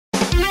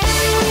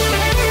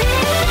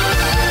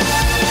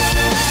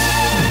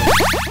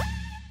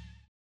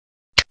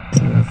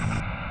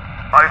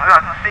I've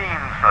not seen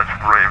such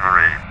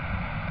bravery.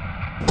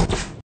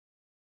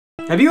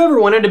 Have you ever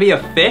wanted to be a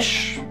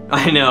fish?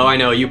 I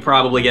know, you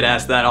probably get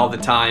asked that all the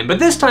time, but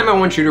this time I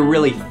want you to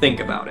really think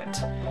about it.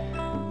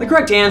 The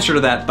correct answer to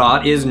that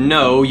thought is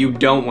no, you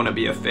don't want to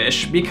be a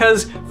fish,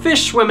 because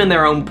fish swim in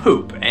their own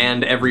poop,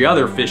 and every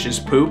other fish's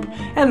poop,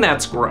 and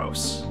that's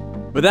gross.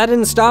 But that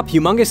didn't stop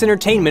Humongous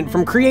Entertainment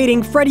from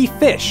creating Freddi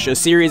Fish, a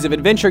series of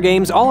adventure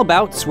games all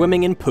about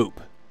swimming in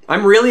poop.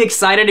 I'm really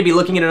excited to be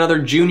looking at another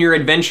junior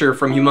adventure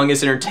from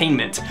Humongous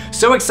Entertainment.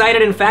 So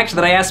excited, in fact,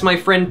 that I asked my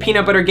friend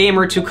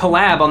PeanutButterGamer to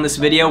collab on this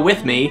video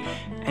with me,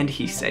 and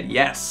he said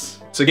yes.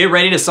 So get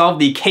ready to solve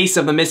the case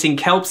of the missing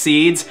kelp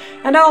seeds,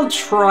 and I'll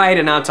try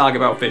to not talk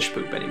about fish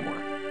poop anymore.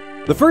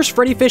 The first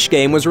Freddi Fish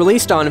game was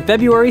released on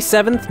February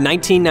 7th,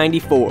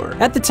 1994.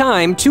 At the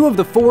time, 2 of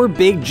the 4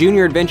 big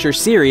Junior Adventure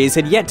series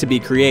had yet to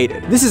be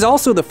created. This is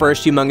also the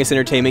first Humongous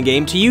Entertainment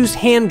game to use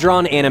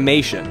hand-drawn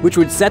animation, which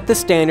would set the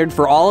standard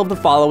for all of the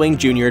following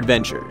Junior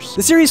Adventures.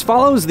 The series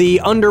follows the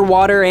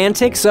underwater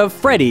antics of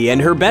Freddi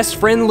and her best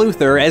friend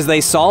Luther as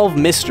they solve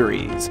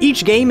mysteries.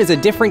 Each game is a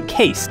different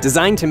case,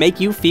 designed to make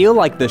you feel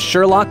like the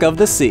Sherlock of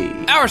the sea.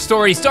 Our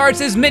story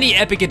starts, as many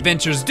epic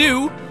adventures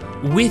do,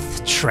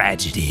 with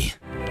tragedy.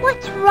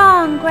 What's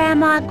wrong,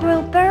 Grandma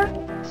Grouper?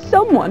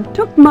 Someone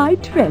took my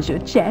treasure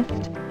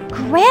chest.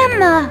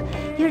 Grandma,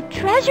 your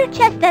treasure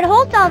chest that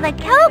holds all the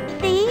kelp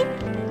seeds?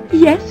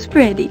 Yes,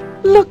 Freddi.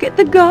 Look at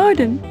the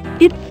garden.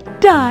 It's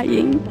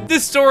dying.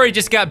 This story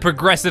just got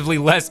progressively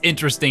less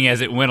interesting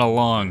as it went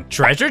along.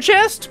 Treasure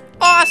chest?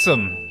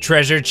 Awesome.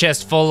 Treasure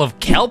chest full of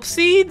kelp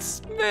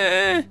seeds?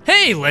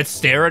 Hey, let's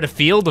stare at a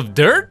field of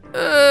dirt?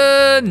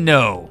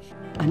 No.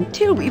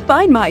 Until we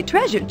find my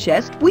treasure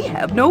chest, we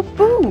have no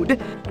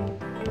food.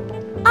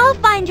 I'll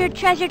find your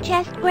treasure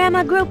chest,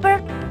 Grandma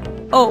Grouper.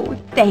 Oh,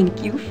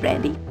 thank you,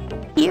 Freddi.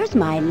 Here's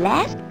my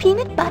last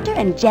peanut butter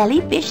and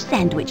jellyfish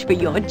sandwich for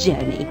your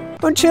journey.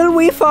 Until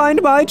we find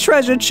my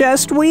treasure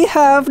chest, we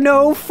have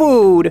no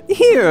food.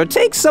 Here,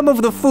 take some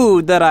of the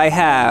food that I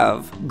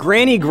have.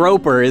 Granny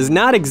Groper is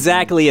not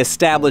exactly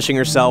establishing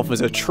herself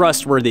as a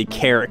trustworthy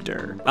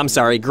character. I'm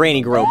sorry,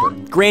 Granny Groper.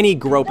 Granny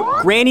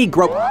Groper. Granny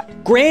Groper.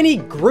 Granny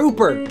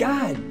Grouper.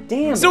 God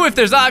damn it. So if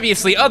there's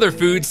obviously other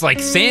foods like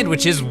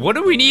sandwiches, what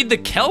do we need the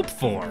kelp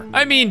for?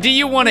 I mean, do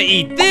you want to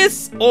eat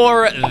this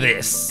or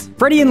this?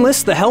 Freddi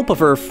enlists the help of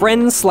her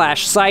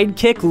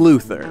friend/sidekick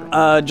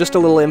Luther. Just a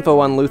little info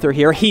on Luther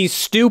here. He's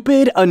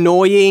stupid,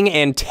 annoying,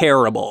 and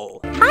terrible.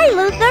 Hi,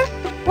 Luther.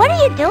 What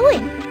are you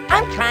doing?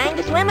 I'm trying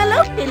to swim a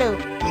loop-de-loop.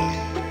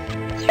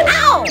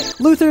 Ow!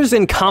 Luther's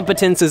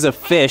incompetence as a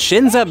fish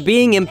ends up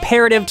being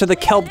imperative to the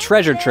kelp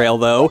treasure trail,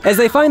 though, as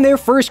they find their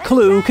first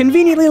clue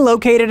conveniently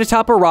located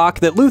atop a rock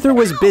that Luther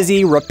was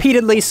busy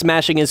repeatedly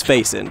smashing his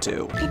face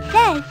into. It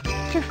says,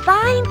 to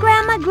find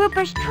Grandma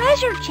Grouper's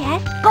treasure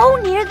chest, go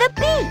near the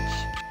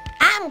beach.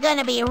 I'm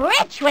gonna be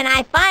rich when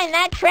I find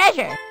that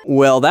treasure.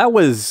 Well, that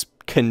was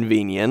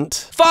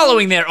convenient.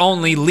 Following their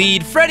only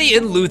lead, Freddi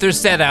and Luther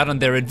set out on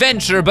their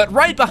adventure, but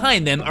right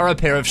behind them are a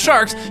pair of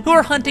sharks who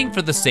are hunting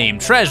for the same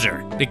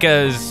treasure.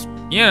 Because,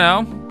 you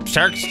know,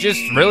 sharks just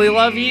really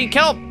love eating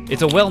kelp.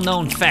 It's a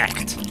well-known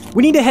fact.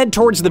 We need to head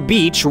towards the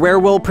beach, where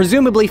we'll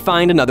presumably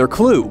find another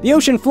clue. The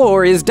ocean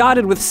floor is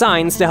dotted with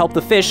signs to help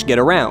the fish get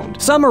around.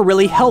 Some are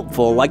really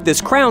helpful, like this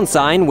crown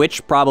sign,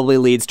 which probably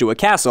leads to a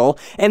castle,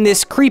 and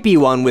this creepy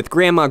one with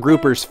Grandma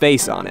Grouper's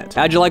face on it.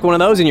 How'd you like one of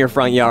those in your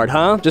front yard,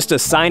 huh? Just a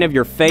sign of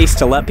your face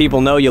to let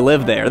people know you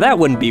live there. That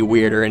wouldn't be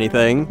weird or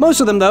anything. Most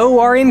of them, though,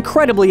 are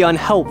incredibly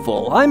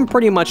unhelpful. I'm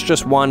pretty much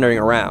just wandering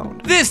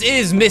around. This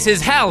is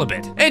Mrs.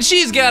 Halibut, and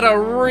she's got a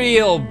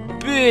real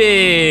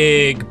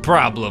big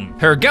problem.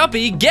 Her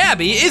guppy,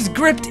 Gabby, is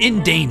gripped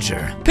in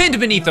danger. Pinned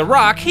beneath a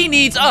rock, he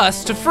needs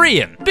us to free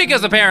him,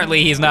 because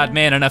apparently he's not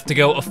man enough to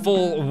go a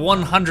full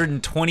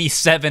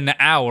 127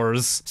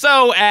 hours.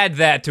 So add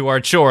that to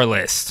our chore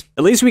list.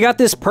 At least we got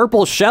this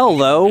purple shell,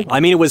 though. I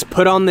mean, it was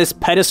put on this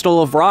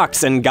pedestal of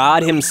rocks, and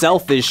God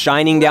himself is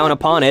shining down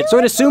upon it, so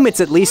I'd assume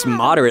it's at least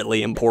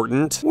moderately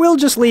important. We'll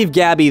just leave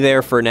Gabby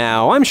there for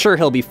now. I'm sure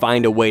he'll be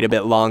fine to wait a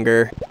bit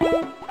longer.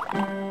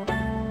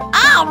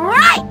 All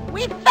right,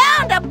 we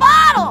found a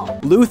bottle.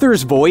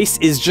 Luther's voice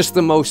is just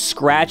the most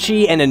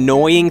scratchy and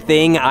annoying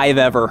thing I've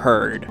ever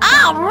heard.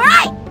 All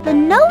right. The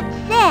note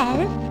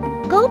says,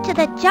 go to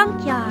the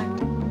junkyard.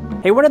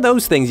 Hey, what are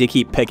those things you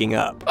keep picking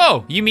up?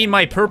 Oh, you mean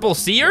my purple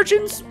sea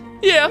urchins?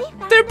 Yeah,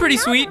 they're pretty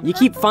sweet. You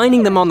keep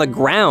finding them on the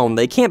ground.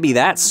 They can't be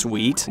that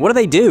sweet. What do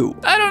they do?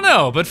 I don't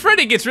know, but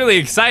Freddi gets really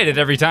excited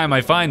every time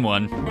I find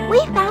one. We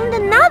found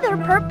another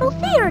purple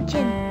sea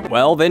urchin.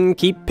 Well, then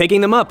keep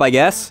picking them up, I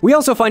guess. We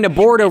also find a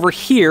board over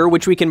here,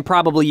 which we can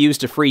probably use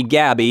to free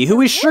Gabby,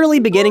 who is surely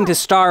beginning to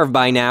starve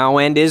by now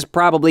and is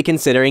probably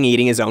considering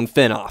eating his own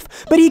fin off.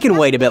 But he can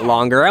wait a bit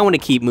longer. I want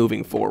to keep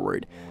moving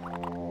forward.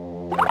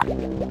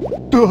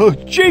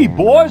 Gee,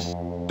 boss,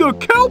 the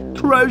kelp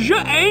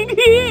treasure ain't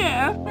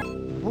here.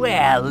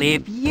 Well,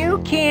 if you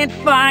can't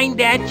find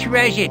that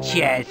treasure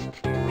chest,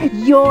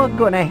 You're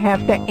gonna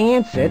have to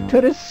answer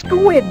to the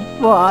squid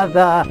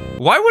father.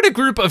 Why would a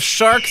group of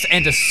sharks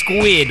and a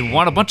squid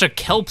want a bunch of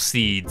kelp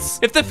seeds?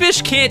 If the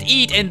fish can't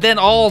eat and then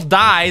all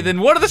die,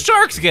 then what are the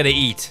sharks gonna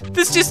eat?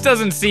 This just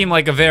doesn't seem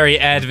like a very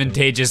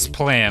advantageous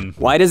plan.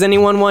 Why does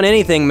anyone want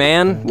anything,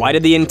 man? Why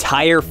did the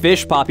entire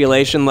fish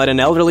population let an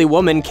elderly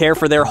woman care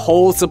for their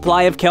whole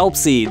supply of kelp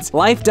seeds?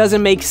 Life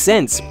doesn't make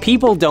sense.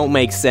 People don't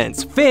make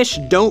sense. Fish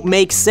don't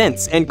make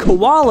sense. And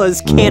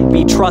koalas can't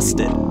be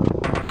trusted.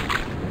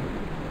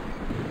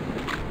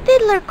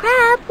 Fiddler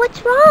Crab,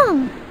 what's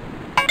wrong?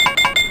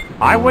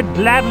 I would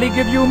gladly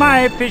give you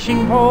my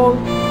fishing pole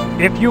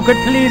if you could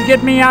please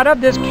get me out of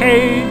this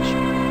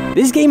cage.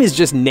 This game is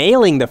just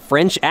nailing the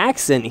French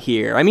accent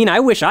here. I mean, I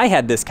wish I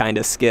had this kind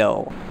of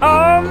skill.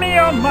 Oh me,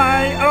 oh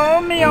my, oh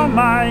me, oh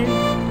my.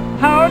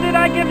 How did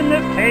I get in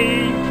this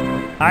cage?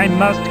 I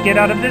must get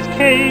out of this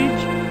cage.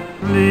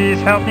 Please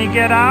help me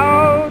get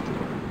out,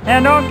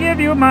 and I'll give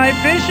you my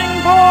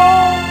fishing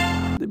pole.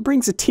 It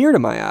brings a tear to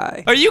my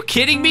eye. Are you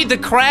kidding me? The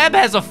crab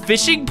has a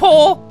fishing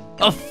pole?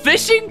 A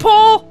fishing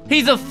pole?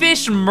 He's a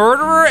fish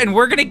murderer and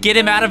we're gonna get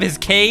him out of his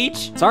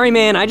cage? Sorry,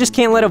 man, I just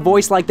can't let a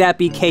voice like that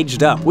be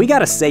caged up. We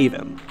gotta save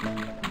him.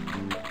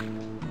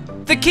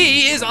 The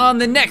key is on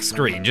the next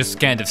screen,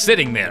 just kind of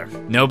sitting there.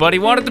 Nobody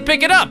wanted to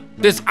pick it up.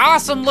 This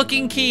awesome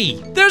looking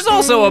key. There's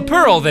also a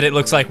pearl that it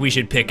looks like we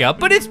should pick up,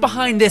 but it's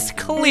behind this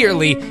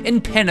clearly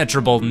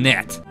impenetrable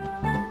net.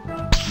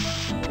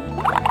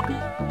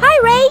 Hi,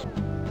 Ray.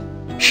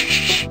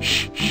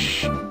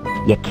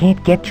 You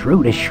can't get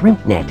through the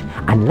shrimp net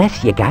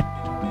unless you got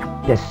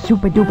the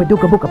super duper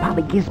duper booka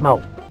poly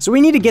gizmo. So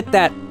we need to get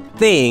that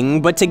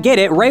thing, but to get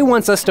it, Ray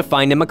wants us to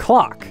find him a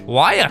clock.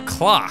 Why a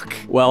clock?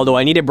 Well, do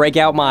I need to break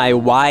out my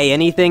why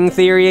anything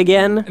theory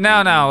again?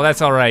 No,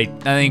 that's all right.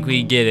 I think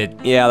we get it.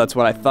 Yeah, that's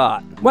what I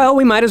thought. Well,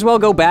 we might as well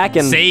go back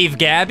and... Save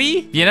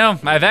Gabby? You know,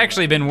 I've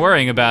actually been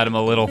worrying about him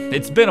a little.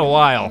 It's been a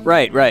while.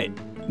 Right.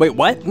 Wait,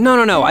 what?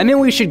 No. I mean,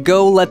 we should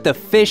go let the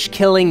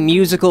fish-killing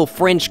musical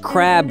French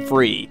crab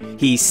free.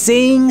 He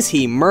sings,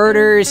 he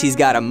murders, he's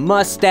got a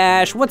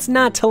mustache. What's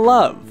not to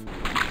love?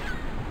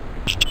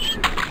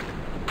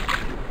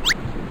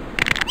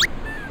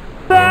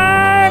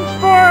 Thanks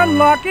for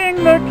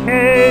unlocking the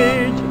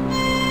cage.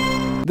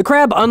 The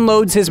crab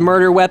unloads his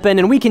murder weapon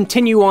and we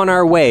continue on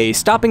our way,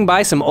 stopping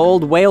by some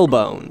old whale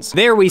bones.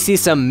 There we see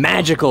some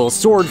magical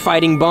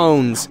sword-fighting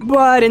bones,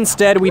 but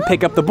instead we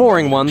pick up the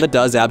boring one that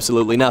does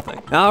absolutely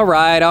nothing. All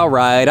right,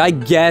 I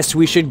guess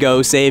we should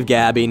go save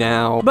Gabby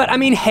now. But I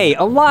mean, hey,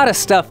 a lot of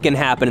stuff can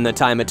happen in the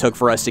time it took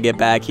for us to get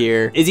back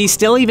here. Is he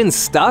still even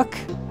stuck?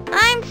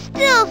 I'm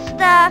still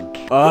stuck.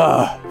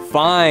 Ugh,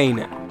 fine.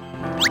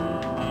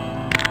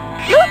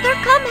 Luther,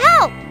 come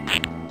help.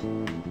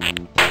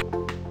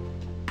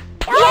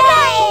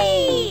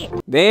 Yay!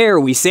 There,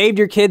 we saved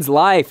your kid's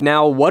life.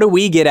 Now, what do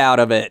we get out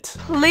of it?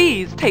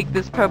 Please take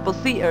this purple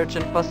sea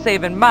urchin for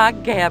saving my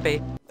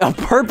Gabby. A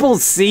purple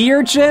sea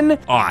urchin?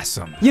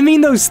 Awesome. You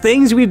mean those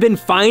things we've been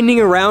finding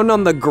around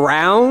on the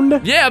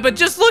ground? Yeah, but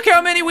just look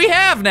how many we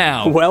have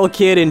now. Well,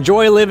 kid,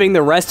 enjoy living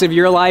the rest of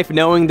your life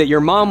knowing that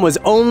your mom was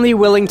only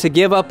willing to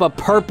give up a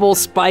purple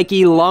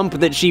spiky lump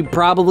that she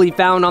probably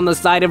found on the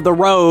side of the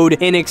road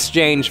in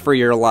exchange for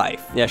your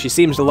life. Yeah, she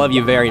seems to love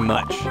you very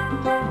much.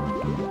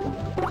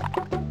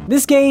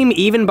 This game,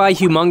 even by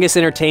humongous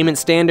entertainment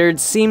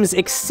standards, seems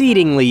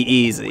exceedingly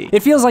easy.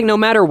 It feels like no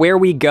matter where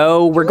we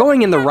go, we're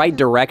going in the right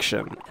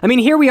direction. I mean,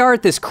 here we are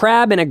at this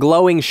crab in a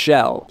glowing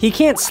shell. He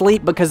can't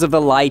sleep because of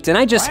the light, and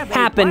I just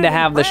happen to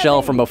have the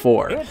shell from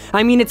before.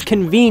 I mean, it's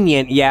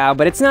convenient, yeah,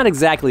 but it's not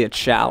exactly a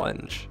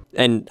challenge.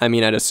 And, I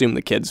mean, I'd assume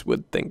the kids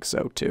would think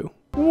so, too.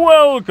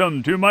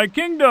 Welcome to my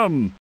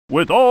kingdom,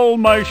 with all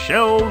my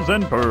shells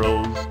and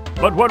pearls.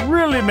 But what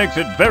really makes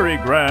it very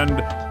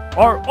grand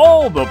are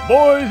all the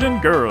boys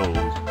and girls. We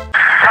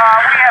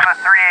have a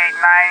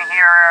 389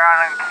 here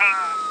on King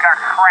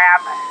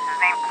Crab. His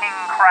name's King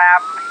Crab.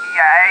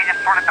 I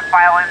just sorted the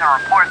file in. The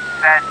report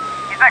said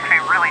he's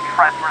actually a really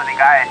trustworthy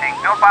guy, I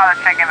think. Don't bother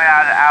checking him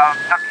out.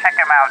 Don't check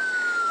him out.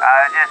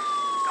 Just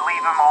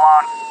leave him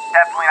alone.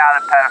 Definitely not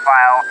a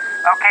pedophile.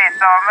 Okay,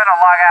 so I'm gonna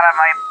log out of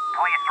my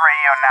police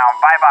radio now.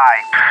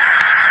 Bye-bye.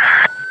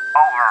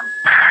 Over.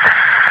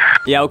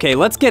 Yeah, okay,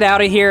 let's get out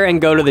of here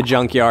and go to the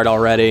junkyard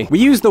already. We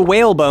use the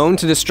whalebone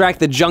to distract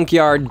the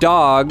junkyard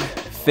dog,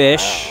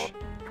 fish,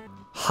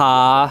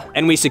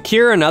 and we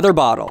secure another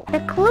bottle. The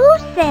clue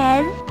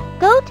says,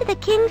 go to the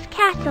king's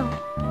castle.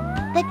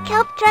 The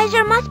kelp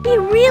treasure must be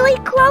really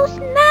close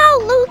now,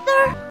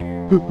 Luther.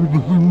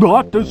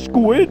 Not the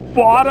squid,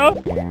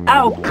 father.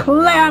 Oh,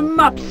 clam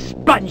up,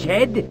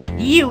 spongehead.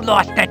 You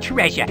lost the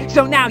treasure,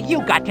 so now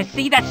you got to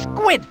see the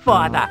squid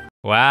father.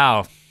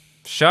 Wow.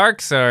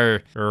 Sharks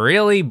are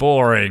really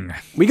boring.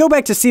 We go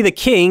back to see the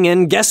king,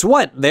 and guess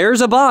what? There's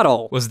a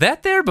bottle. Was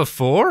that there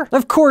before?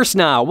 Of course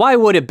not. Why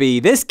would it be?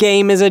 This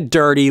game is a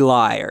dirty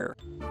liar.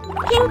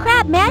 King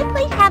Crab, may I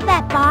please have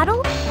that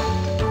bottle?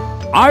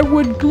 I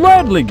would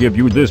gladly give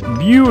you this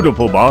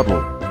beautiful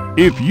bottle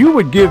if you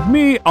would give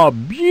me a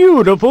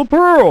beautiful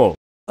pearl.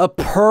 A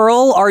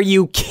pearl? Are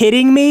you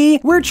kidding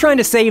me? We're trying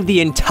to save the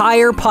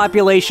entire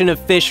population of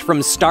fish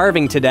from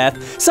starving to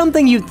death,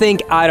 something you'd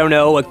think, I don't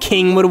know, a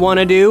king would want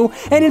to do.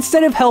 And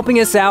instead of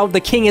helping us out, the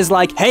king is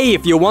like, hey,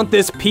 if you want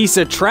this piece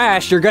of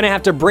trash, you're gonna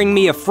have to bring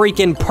me a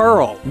freaking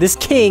pearl. This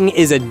king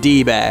is a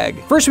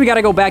D-bag. First, we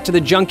gotta go back to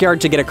the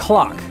junkyard to get a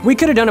clock. We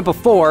could have done it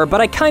before,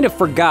 but I kind of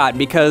forgot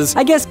because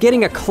I guess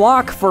getting a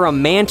clock for a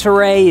manta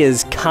ray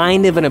is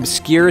kind of an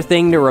obscure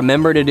thing to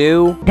remember to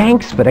do.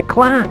 Thanks for the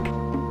clock.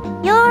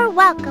 You're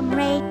welcome,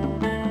 Ray.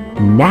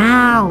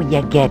 Now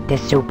you get the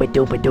super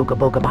duper duper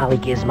booga bolly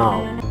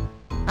gizmo.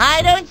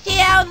 I don't see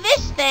how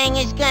this thing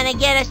is gonna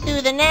get us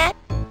through the net.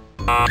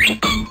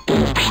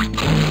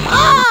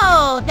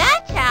 Oh,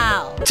 that's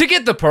how. To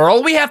get the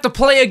pearl, we have to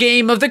play a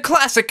game of the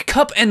classic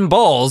cup and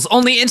balls,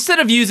 only instead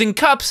of using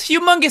cups,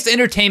 Humongous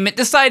Entertainment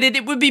decided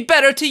it would be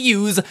better to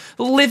use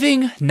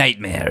living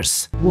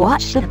nightmares.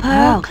 Watch the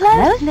pearl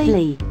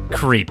closely.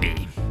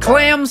 Creepy.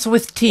 Clams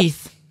with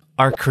teeth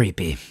are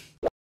creepy.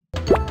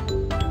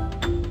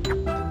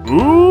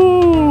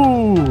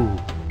 Ooh!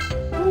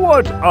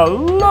 What a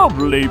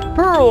lovely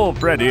pearl,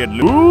 Freddi and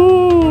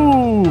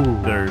Lou.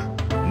 There.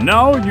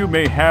 Now you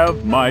may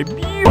have my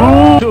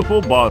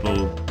beautiful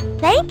bottle.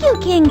 Thank you,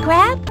 King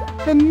Crab.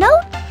 The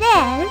note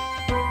says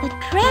the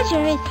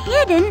treasure is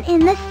hidden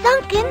in the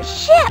sunken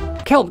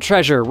ship. Kelp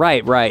treasure,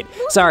 right.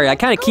 Sorry, I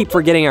kind of keep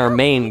forgetting our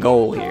main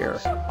goal here.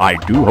 I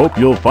do hope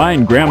you'll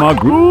find Grandma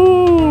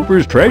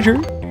Grouper's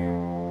treasure.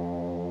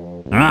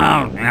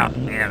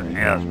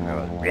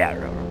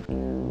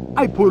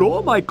 I put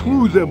all my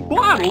clues in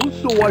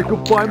bottles so I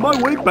can find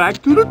my way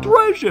back to the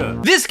treasure.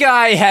 This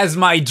guy has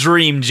my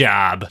dream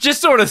job.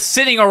 Just sort of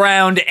sitting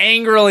around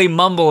angrily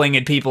mumbling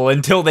at people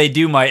until they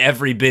do my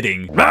every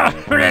bidding.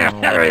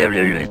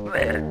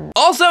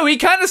 Also, he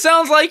kind of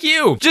sounds like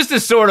you. Just a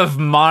sort of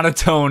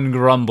monotone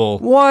grumble.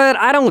 What?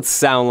 I don't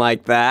sound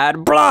like that.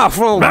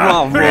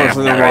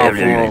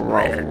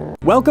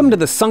 Welcome to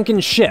the sunken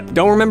ship.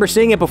 Don't remember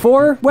seeing it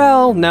before?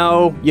 Well,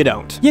 no, you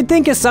don't. You'd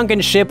think a sunken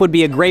ship would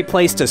be a great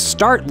place to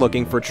start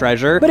looking for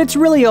treasure, but it's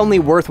really only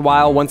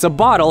worthwhile once a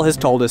bottle has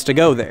told us to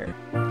go there.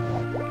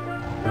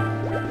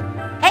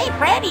 Hey,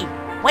 Freddi,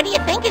 what do you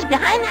think is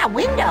behind that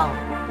window?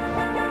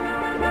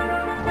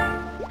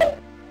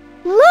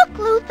 Look,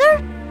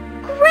 Luther!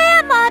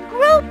 Grandma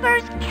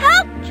Grouper's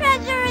kelp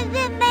treasure is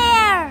in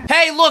there!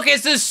 Hey, look,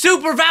 it's a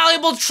super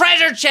valuable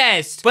treasure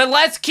chest. But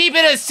let's keep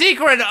it a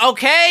secret,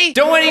 okay?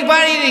 Don't want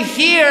anybody to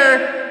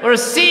hear or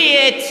see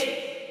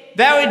it.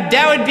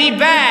 That would be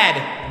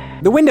bad.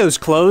 The window's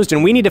closed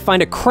and we need to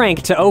find a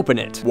crank to open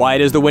it. Why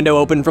does the window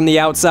open from the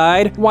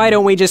outside? Why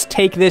don't we just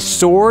take this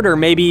sword or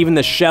maybe even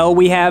the shell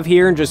we have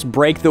here and just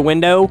break the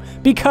window?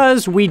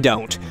 Because we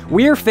don't.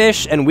 We're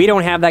fish and we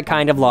don't have that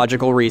kind of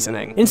logical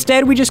reasoning.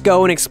 Instead, we just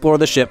go and explore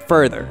the ship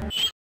further.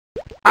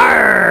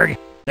 Arg!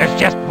 There's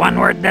just one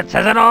word that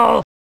says it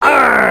all.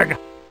 Arg!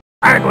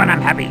 Arg when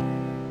I'm happy.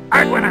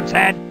 Arg when I'm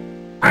sad.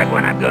 Arg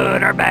when I'm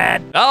good or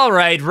bad. All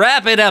right,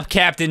 wrap it up,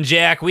 Captain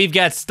Jack. We've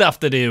got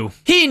stuff to do.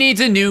 He needs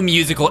a new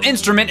musical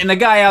instrument and the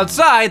guy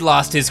outside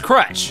lost his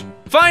crutch.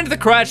 Find the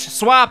crutch,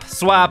 swap,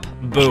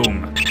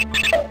 boom.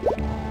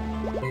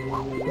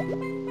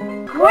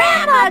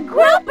 Grandma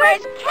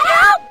Grouper's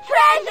kelp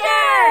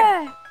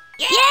treasure!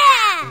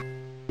 Yeah!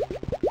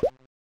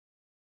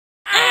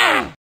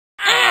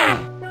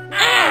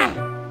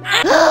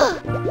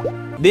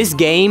 This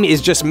game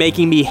is just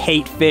making me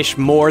hate fish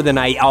more than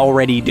I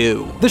already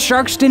do. The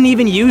sharks didn't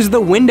even use the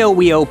window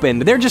we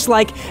opened. They're just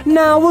like,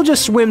 nah, we'll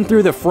just swim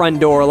through the front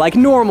door like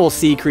normal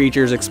sea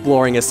creatures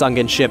exploring a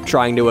sunken ship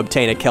trying to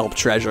obtain a kelp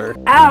treasure.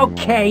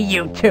 Okay,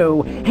 you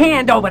two,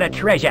 hand over the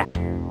treasure.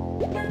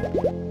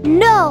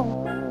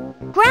 No!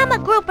 Grandma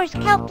Grouper's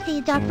kelp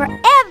seeds are for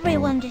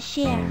everyone to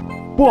share.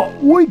 But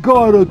we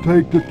gotta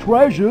take the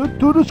treasure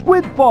to the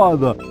squid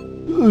father,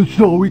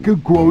 so we can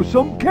grow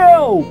some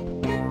kelp.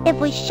 If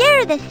we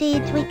share the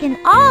seeds, we can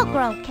all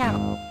grow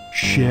kelp.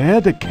 Share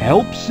the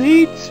kelp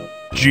seeds?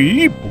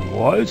 Gee,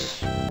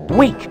 boss.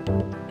 Wait,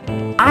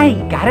 I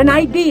got an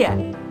idea.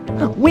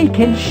 We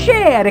can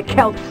share the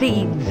kelp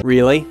seeds.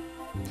 Really?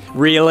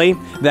 Really?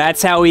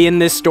 That's how we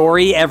end this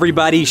story?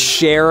 Everybody's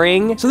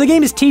sharing? So the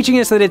game is teaching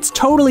us that it's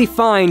totally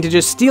fine to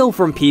just steal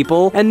from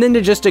people and then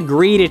to just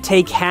agree to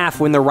take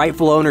half when the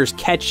rightful owners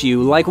catch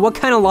you. Like, what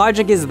kind of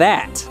logic is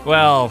that?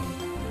 Well,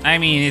 I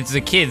mean, it's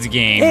a kid's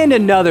game. And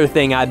another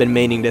thing I've been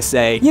meaning to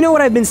say. You know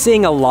what I've been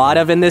seeing a lot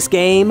of in this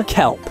game?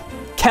 Kelp.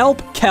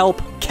 Kelp,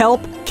 kelp,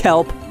 kelp,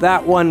 kelp.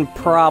 That one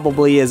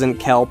probably isn't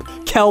kelp.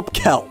 Kelp,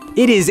 kelp.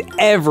 It is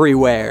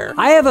everywhere.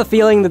 I have a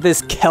feeling that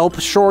this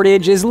kelp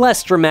shortage is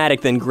less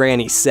dramatic than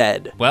Granny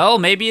said. Well,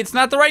 maybe it's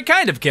not the right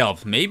kind of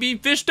kelp. Maybe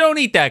fish don't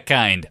eat that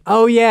kind.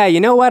 Oh yeah, you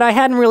know what? I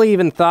hadn't really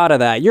even thought of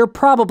that. You're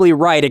probably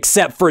right,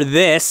 except for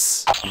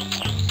this.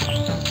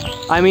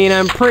 I mean,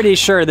 I'm pretty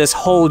sure this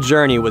whole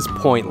journey was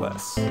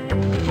pointless.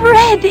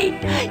 Freddi,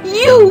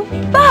 you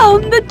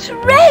found the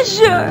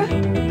treasure!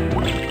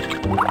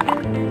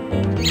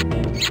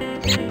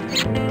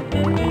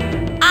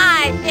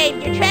 I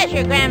saved your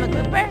treasure, Grandma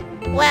Grouper.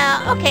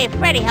 Well, okay,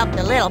 Freddy helped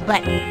a little,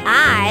 but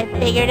I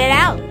figured it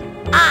out.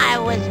 I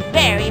was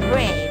very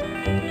brave.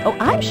 Oh,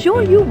 I'm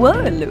sure you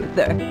were,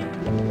 Luther.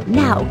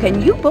 Now,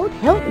 can you both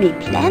help me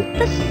plant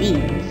the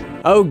seeds?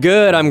 Oh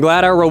good, I'm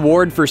glad our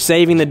reward for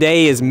saving the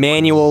day is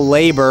manual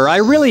labor. I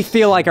really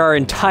feel like our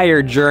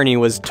entire journey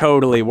was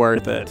totally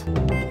worth it.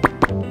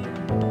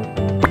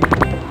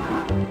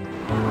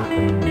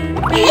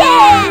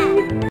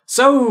 Yeah!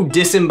 So,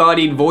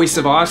 disembodied voice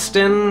of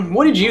Austin,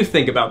 what did you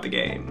think about the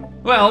game?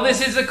 Well,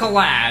 this is a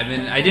collab,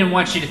 and I didn't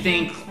want you to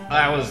think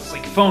I was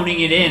like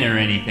phoning it in or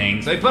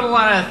anything. So I put a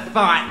lot of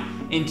thought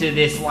into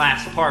this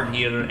last part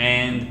here,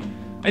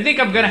 and I think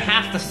I'm gonna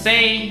have to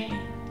say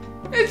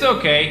it's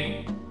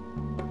okay.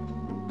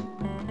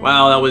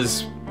 Wow, that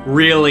was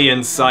really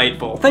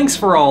insightful. Thanks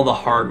for all the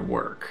hard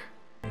work.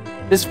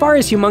 As far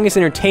as humongous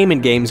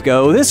entertainment games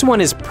go, this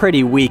one is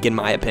pretty weak in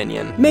my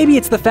opinion. Maybe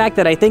it's the fact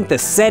that I think the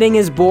setting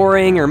is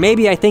boring, or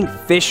maybe I think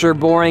fish are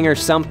boring or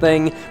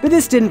something, but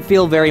this didn't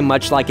feel very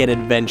much like an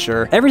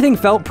adventure. Everything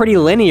felt pretty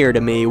linear to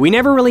me. We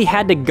never really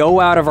had to go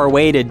out of our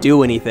way to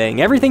do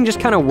anything. Everything just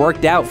kind of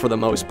worked out for the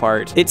most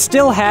part. It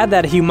still had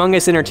that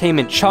humongous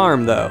entertainment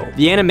charm though.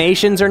 The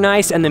animations are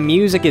nice and the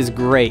music is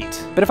great.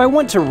 But if I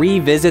want to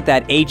revisit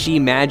that HE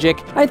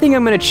magic, I think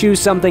I'm gonna choose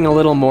something a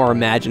little more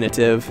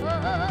imaginative.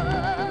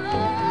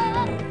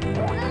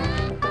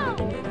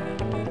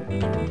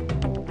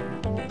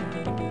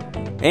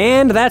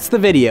 And that's the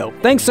video.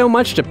 Thanks so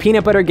much to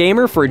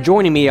PeanutButterGamer for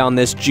joining me on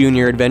this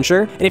junior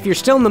adventure. And if you're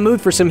still in the mood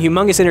for some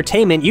humongous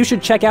entertainment, you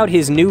should check out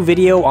his new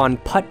video on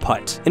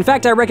putt-putt. In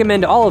fact, I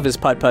recommend all of his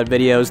putt-putt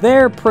videos.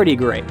 They're pretty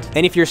great.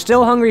 And if you're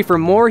still hungry for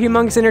more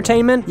humongous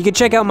entertainment, you can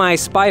check out my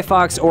Spy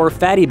Fox or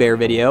Fatty Bear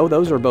video.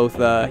 Those are both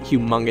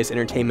humongous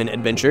entertainment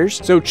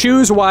adventures. So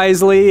choose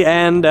wisely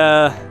and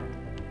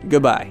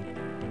goodbye.